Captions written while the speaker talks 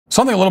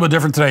Something a little bit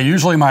different today.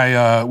 Usually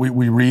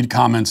we read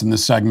comments in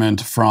this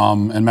segment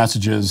and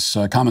messages,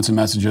 comments and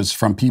messages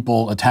from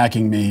people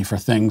attacking me for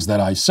things that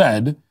I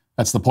said.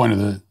 That's the point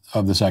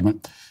of the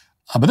segment.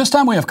 But this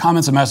time we have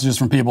comments and messages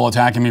from people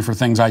attacking me for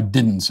things I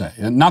didn't say.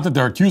 And not that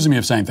they're accusing me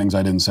of saying things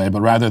I didn't say,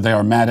 but rather they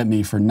are mad at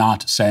me for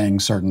not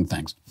saying certain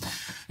things.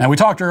 Now, we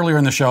talked earlier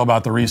in the show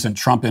about the recent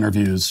Trump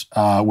interviews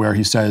where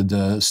he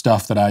said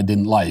stuff that I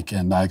didn't like,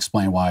 and I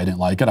explained why I didn't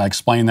like it. I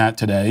explained that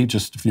today,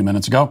 just a few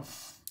minutes ago.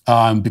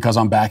 Because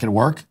I'm back at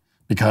work,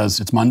 because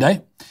it's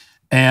Monday.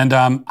 And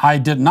I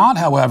did not,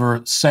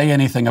 however, say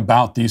anything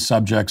about these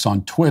subjects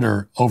on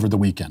Twitter over the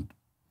weekend.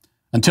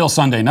 Until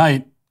Sunday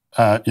night,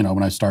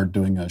 when I started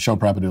doing show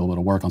prep, I do a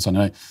little work on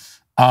Sunday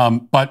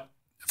night. But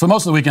for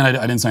most of the weekend, I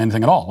didn't say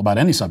anything at all about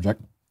any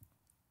subject.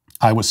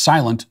 I was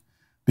silent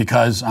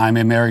because I'm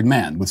a married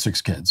man with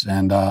 6 kids,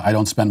 and I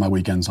don't spend my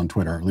weekends on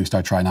Twitter. At least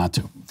I try not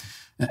to.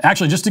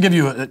 Actually, just to give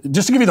you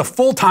the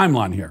full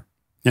timeline here,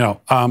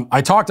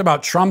 I talked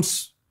about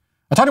Trump's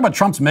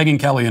Megyn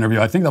Kelly interview.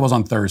 I think that was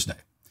on Thursday.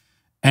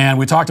 And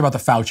we talked about the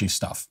Fauci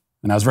stuff.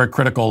 And I was very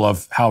critical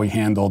of how he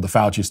handled the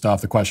Fauci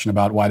stuff, the question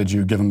about why did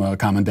you give him a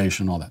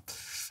commendation, all that.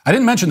 I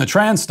didn't mention the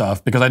trans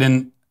stuff because I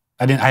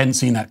hadn't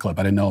seen that clip.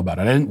 I didn't know about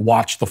it. I didn't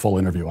watch the full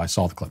interview. I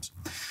saw the clips.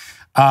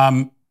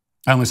 I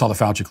only saw the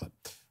Fauci clip.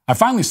 I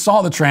finally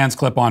saw the trans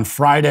clip on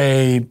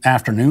Friday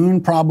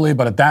afternoon, probably,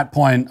 but at that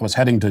point, I was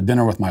heading to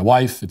dinner with my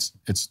wife. This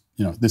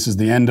is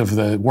the end of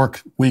the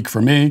work week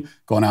for me,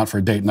 going out for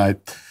a date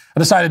night. I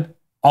decided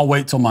I'll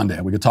wait till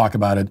Monday. We could talk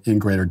about it in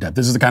greater depth.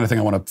 This is the kind of thing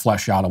I want to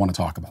flesh out, I want to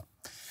talk about.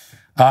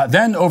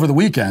 Then over the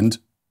weekend,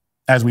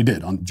 as we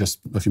did on just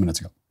a few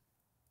minutes ago,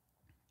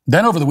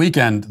 then over the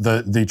weekend,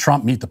 the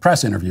Trump Meet the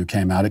Press interview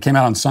came out. It came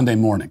out on Sunday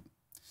morning.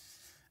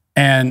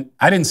 And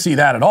I didn't see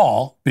that at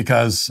all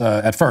because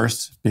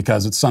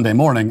it's Sunday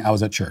morning, I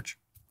was at church.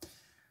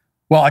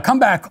 Well, I come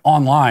back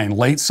online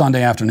late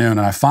Sunday afternoon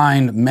and I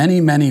find many,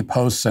 many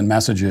posts and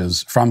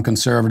messages from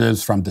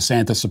conservatives, from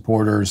DeSantis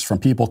supporters, from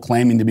people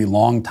claiming to be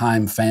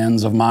longtime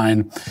fans of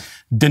mine,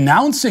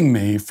 denouncing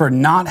me for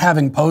not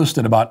having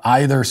posted about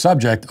either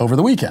subject over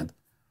the weekend.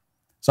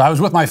 So I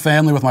was with my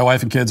family, with my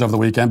wife and kids over the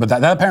weekend, but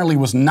that apparently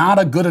was not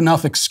a good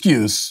enough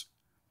excuse,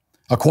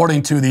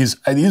 according to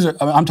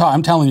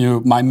I'm telling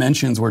you, my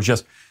mentions were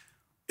just,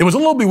 it was a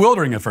little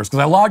bewildering at first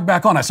because I logged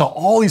back on. I saw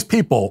all these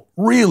people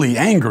really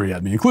angry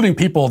at me, including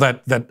people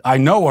that I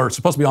know are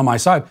supposed to be on my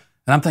side.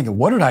 And I'm thinking,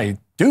 what did I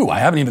do? I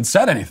haven't even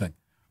said anything.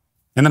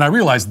 And then I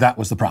realized that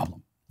was the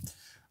problem.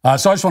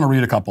 So I just want to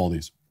read a couple of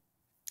these.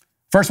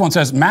 First one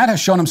says, Matt has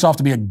shown himself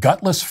to be a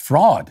gutless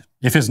fraud.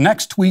 If his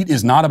next tweet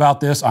is not about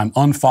this, I'm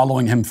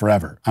unfollowing him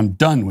forever. I'm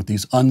done with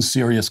these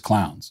unserious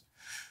clowns.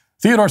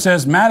 Theodore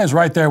says, Matt is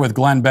right there with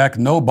Glenn Beck,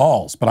 no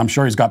balls, but I'm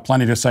sure he's got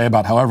plenty to say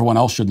about how everyone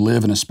else should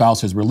live and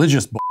espouse his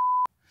religious bull.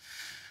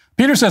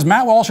 Peter says,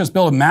 Matt Walsh has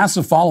built a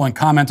massive following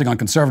commenting on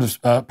conservative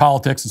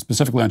politics and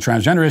specifically on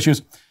transgender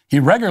issues. He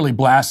regularly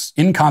blasts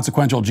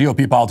inconsequential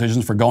GOP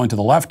politicians for going to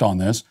the left on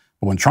this,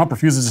 but when Trump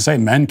refuses to say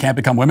men can't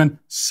become women,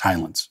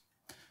 silence.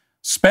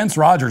 Spence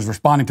Rogers,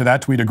 responding to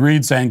that tweet,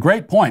 agreed, saying,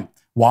 great point.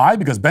 Why?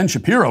 Because Ben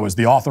Shapiro is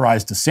the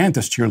authorized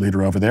DeSantis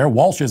cheerleader over there.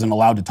 Walsh isn't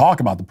allowed to talk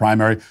about the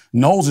primary.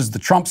 Knowles is the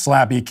Trump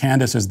slappy.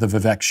 Candace is the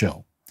Vivek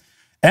show.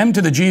 M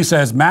to the G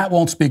says, Matt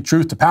won't speak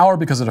truth to power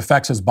because it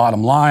affects his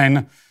bottom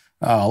line.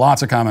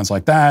 Lots of comments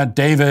like that.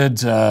 David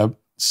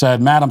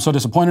said, Matt, I'm so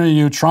disappointed in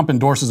you. Trump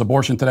endorses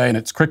abortion today and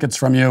it's crickets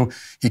from you.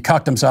 He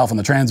cucked himself on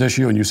the trans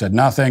issue and you said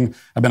nothing.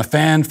 I've been a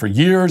fan for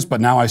years, but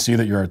now I see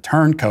that you're a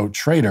turncoat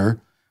traitor.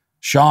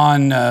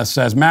 Sean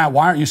says, Matt,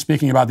 why aren't you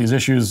speaking about these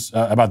issues,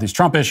 about these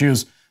Trump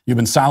issues? You've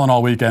been silent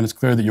all weekend. It's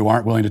clear that you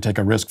aren't willing to take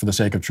a risk for the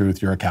sake of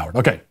truth. You're a coward.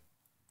 Okay.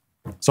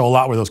 So a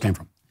lot where those came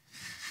from.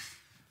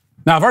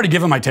 Now, I've already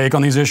given my take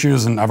on these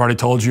issues, and I've already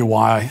told you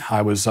why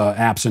I was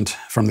absent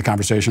from the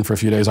conversation for a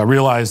few days. I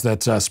realize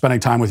that spending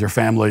time with your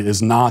family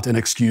is not an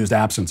excused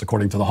absence,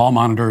 according to the hall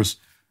monitors.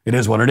 It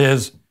is what it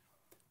is.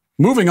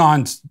 Moving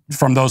on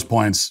from those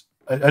points,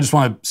 I just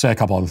want to say a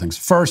couple other things.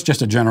 First,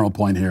 just a general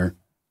point here.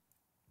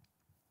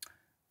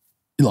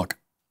 Look,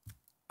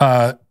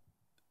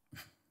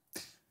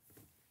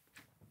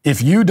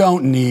 if you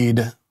don't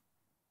need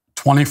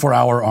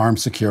 24-hour armed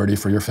security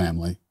for your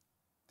family,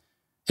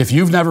 if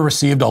you've never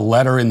received a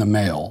letter in the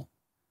mail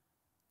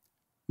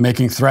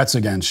making threats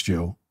against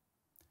you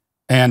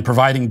and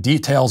providing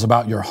details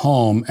about your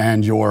home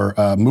and your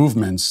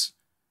movements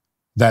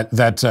that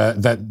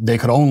they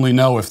could only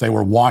know if they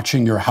were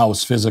watching your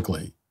house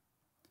physically,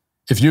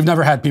 if you've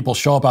never had people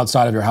show up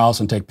outside of your house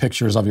and take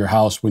pictures of your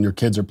house when your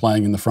kids are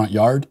playing in the front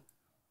yard,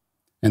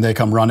 and they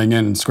come running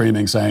in and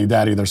screaming, saying,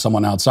 Daddy, there's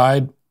someone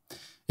outside.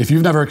 If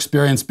you've never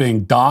experienced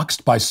being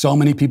doxxed by so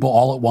many people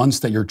all at once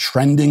that you're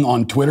trending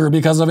on Twitter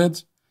because of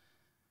it,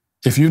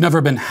 if you've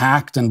never been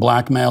hacked and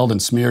blackmailed and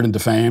smeared and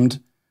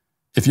defamed,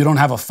 if you don't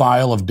have a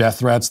file of death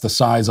threats the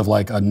size of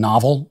like a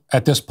novel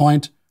at this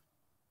point,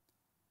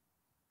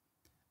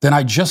 then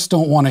I just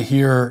don't want to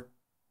hear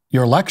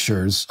your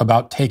lectures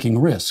about taking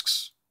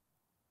risks.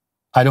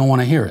 I don't want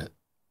to hear it.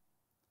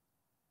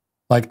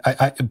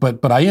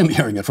 But I am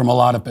hearing it from a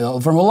lot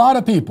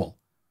of people.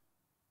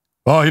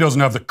 Oh, he doesn't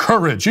have the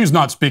courage. He's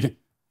not speaking.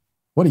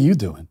 What are you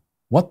doing?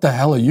 What the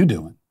hell are you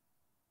doing?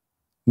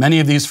 Many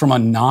of these from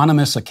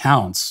anonymous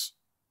accounts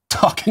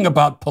talking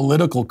about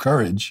political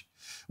courage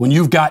when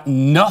you've got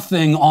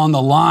nothing on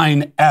the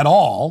line at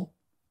all.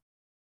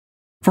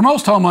 For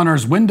most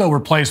homeowners, window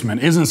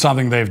replacement isn't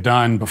something they've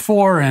done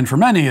before, and for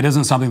many, it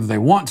isn't something that they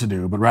want to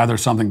do, but rather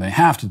something they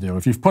have to do.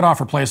 If you've put off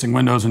replacing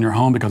windows in your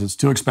home because it's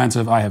too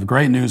expensive, I have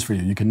great news for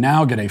you. You can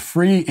now get a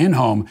free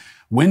in-home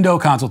window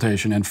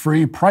consultation and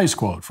free price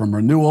quote from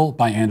Renewal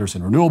by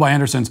Andersen. Renewal by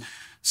Andersen's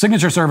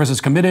signature service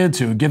is committed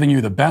to giving you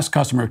the best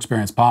customer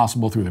experience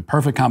possible through the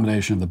perfect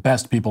combination of the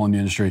best people in the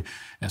industry,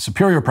 a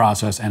superior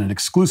process, and an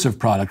exclusive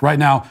product. Right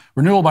now,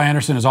 Renewal by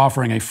Andersen is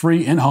offering a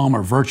free in-home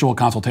or virtual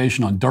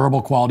consultation on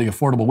durable, quality,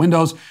 affordable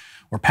windows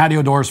or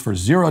patio doors for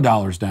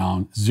 $0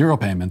 down, 0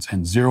 payments,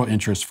 and 0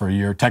 interest for a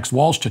year. Text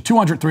Walsh to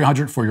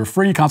 200-300 for your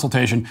free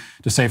consultation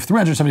to save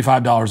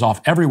 $375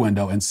 off every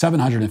window and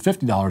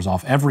 $750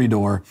 off every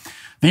door.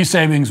 These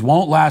savings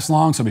won't last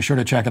long, so be sure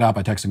to check it out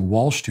by texting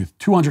Walsh to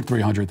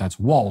 200-300. That's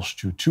Walsh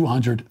to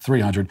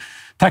 200-300.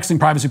 Texting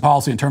privacy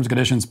policy and terms and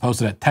conditions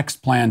posted at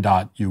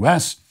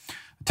textplan.us.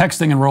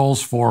 Texting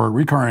enrolls for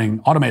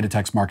recurring automated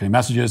text marketing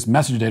messages.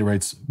 Message data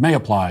rates may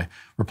apply.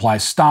 Reply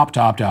STOP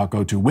to opt out.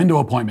 Go to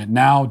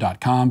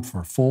windowappointmentnow.com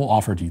for full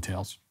offer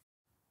details.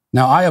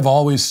 Now, I have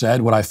always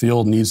said what I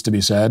feel needs to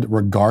be said,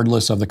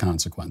 regardless of the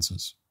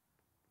consequences.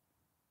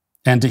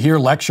 And to hear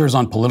lectures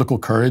on political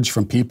courage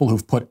from people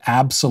who've put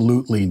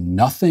absolutely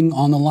nothing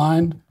on the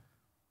line,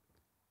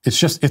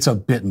 it's a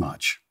bit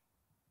much.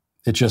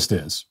 It just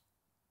is.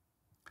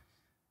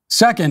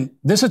 Second,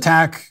 this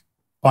attack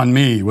on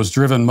me was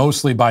driven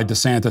mostly by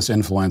DeSantis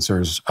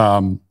influencers.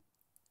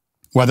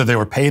 Whether they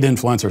were paid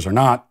influencers or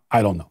not,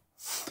 I don't know.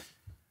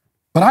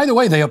 But either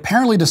way, they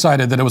apparently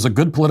decided that it was a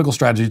good political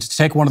strategy to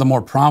take one of the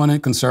more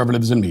prominent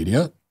conservatives in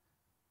media,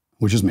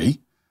 which is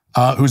me,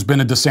 who's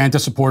been a DeSantis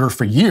supporter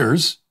for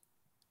years,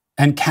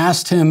 and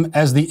cast him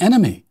as the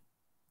enemy.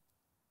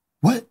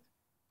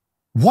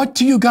 What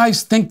do you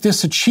guys think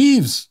this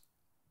achieves?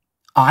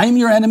 I'm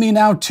your enemy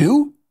now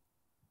too?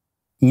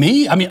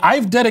 Me? I mean,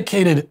 I've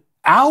dedicated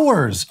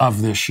hours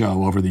of this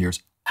show over the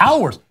years,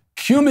 hours,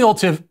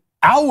 cumulative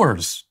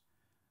hours,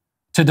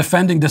 to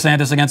defending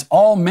DeSantis against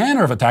all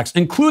manner of attacks,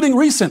 including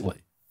recently.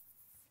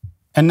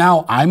 And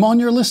now I'm on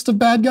your list of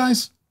bad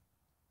guys?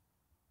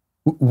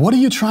 What are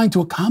you trying to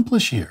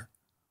accomplish here?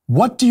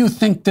 What do you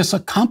think this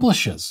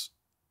accomplishes?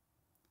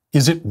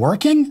 Is it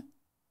working?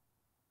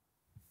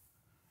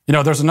 You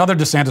know, there's another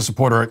DeSantis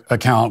supporter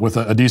account with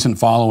a decent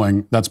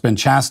following that's been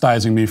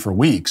chastising me for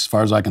weeks, as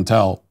far as I can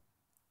tell,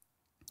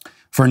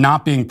 for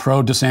not being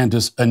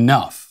pro-DeSantis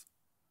enough.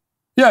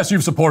 Yes,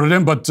 you've supported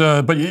him, but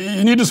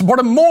you need to support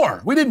him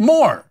more. We need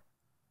more.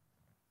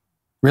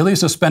 Really?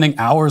 So spending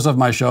hours of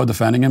my show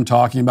defending him,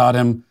 talking about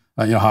him,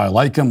 how I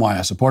like him, why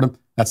I support him,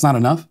 that's not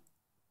enough?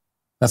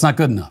 That's not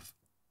good enough.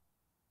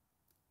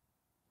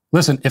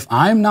 Listen, if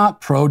I'm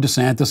not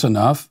pro-DeSantis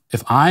enough,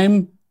 if I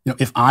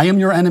am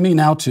your enemy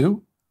now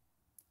too,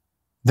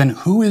 then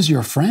who is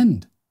your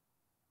friend?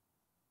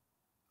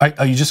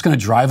 Are you just going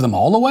to drive them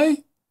all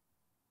away?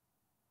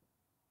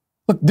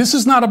 Look, this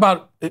is not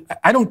about,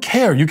 I don't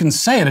care. You can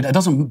say it. It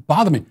doesn't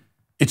bother me.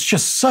 It's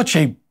just such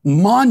a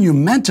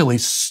monumentally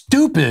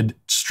stupid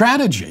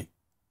strategy.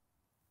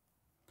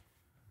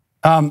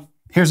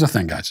 Here's the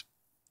thing, guys.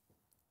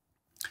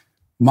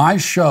 My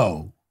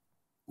show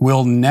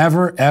will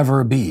never,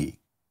 ever be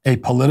a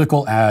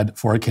political ad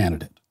for a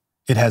candidate.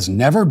 It has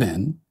never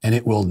been, and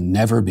it will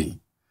never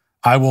be.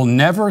 I will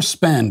never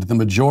spend the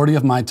majority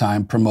of my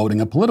time promoting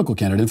a political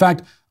candidate. In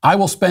fact, I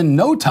will spend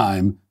no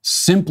time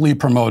simply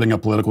promoting a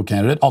political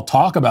candidate. I'll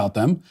talk about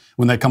them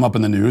when they come up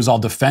in the news. I'll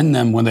defend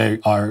them when they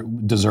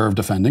deserve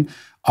defending.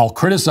 I'll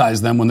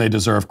criticize them when they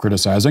deserve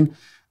criticizing.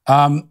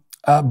 But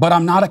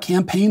I'm not a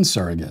campaign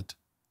surrogate.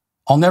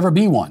 I'll never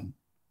be one.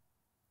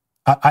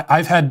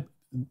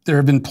 There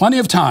have been plenty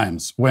of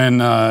times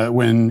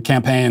when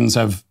campaigns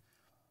have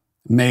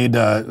made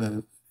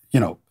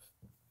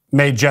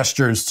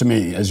gestures to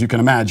me, as you can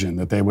imagine,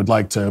 that they would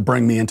like to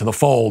bring me into the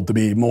fold to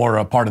be more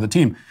a part of the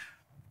team.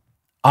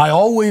 I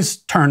always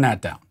turn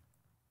that down.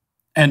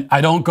 And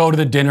I don't go to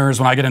the dinners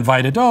when I get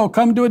invited. Oh,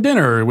 come to a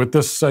dinner with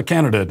this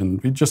candidate,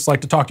 and we'd just like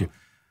to talk to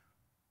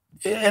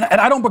you. And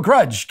I don't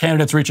begrudge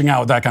candidates reaching out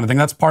with that kind of thing.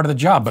 That's part of the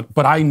job.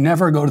 But I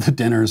never go to the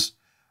dinners.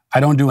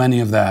 I don't do any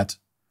of that.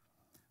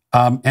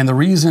 And the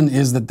reason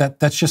is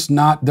that's just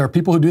not, there are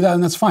people who do that,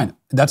 and that's fine.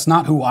 That's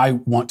not who I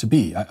want to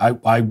be.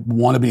 I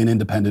want to be an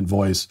independent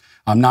voice.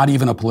 I'm not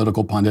even a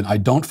political pundit. I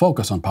don't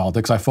focus on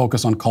politics. I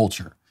focus on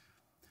culture,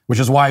 which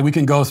is why we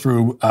can go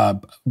through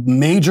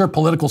major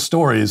political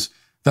stories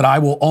that I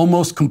will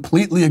almost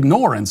completely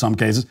ignore in some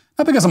cases,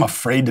 not because I'm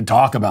afraid to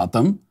talk about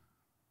them.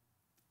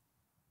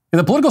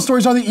 The political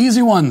stories are the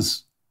easy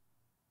ones.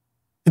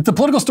 The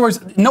political stories,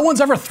 no one's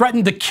ever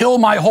threatened to kill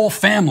my whole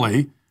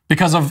family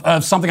because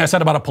of something I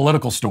said about a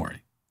political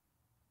story.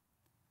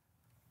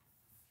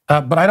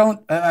 But I don't,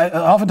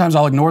 oftentimes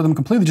I'll ignore them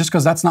completely just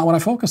because that's not what I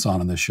focus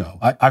on in this show.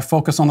 I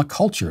focus on the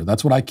culture.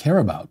 That's what I care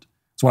about.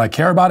 It's what I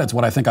care about. It's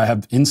what I think I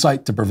have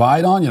insight to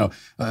provide on.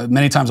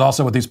 Many times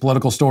also with these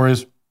political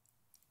stories,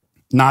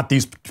 not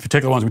these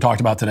particular ones we talked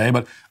about today,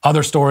 but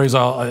other stories,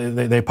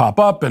 they pop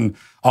up and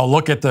I'll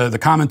look at the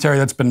commentary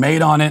that's been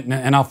made on it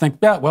and I'll think,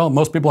 yeah, well,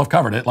 most people have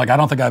covered it. Like, I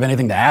don't think I have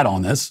anything to add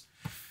on this.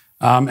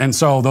 And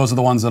so those are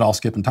the ones that I'll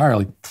skip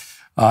entirely.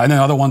 And then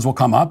other ones will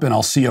come up and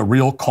I'll see a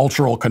real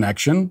cultural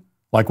connection,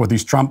 like with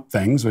these Trump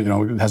things, it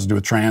has to do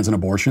with trans and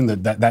abortion,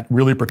 that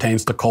really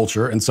pertains to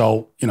culture. And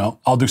so,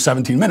 I'll do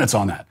 17 minutes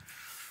on that.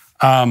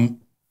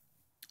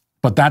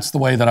 But that's the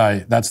way that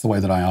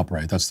I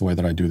operate. That's the way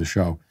that I do the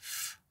show.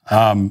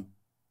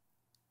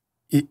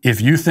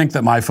 If you think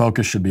that my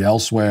focus should be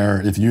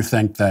elsewhere, if you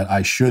think that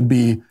I should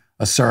be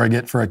a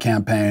surrogate for a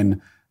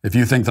campaign, if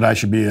you think that I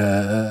should be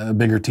a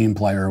bigger team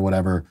player or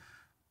whatever,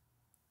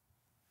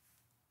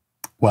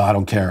 well, I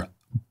don't care.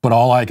 But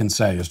all I can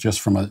say is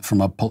just from a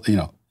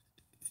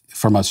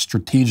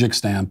strategic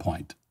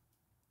standpoint,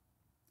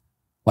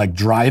 like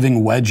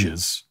driving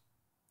wedges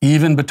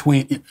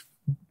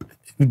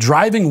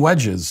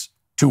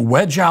to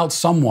wedge out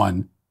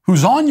someone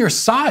who's on your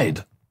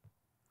side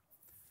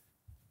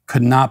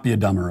could not be a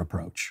dumber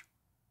approach.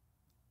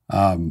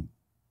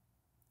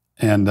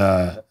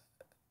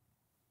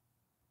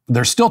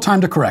 There's still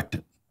time to correct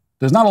it.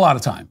 There's not a lot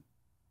of time,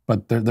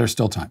 but there's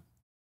still time.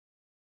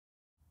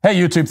 Hey,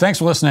 YouTube, thanks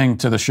for listening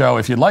to the show.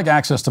 If you'd like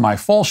access to my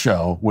full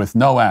show with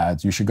no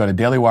ads, you should go to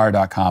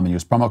dailywire.com and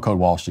use promo code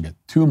Walsh to get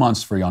 2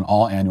 months free on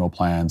all annual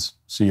plans.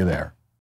 See you there.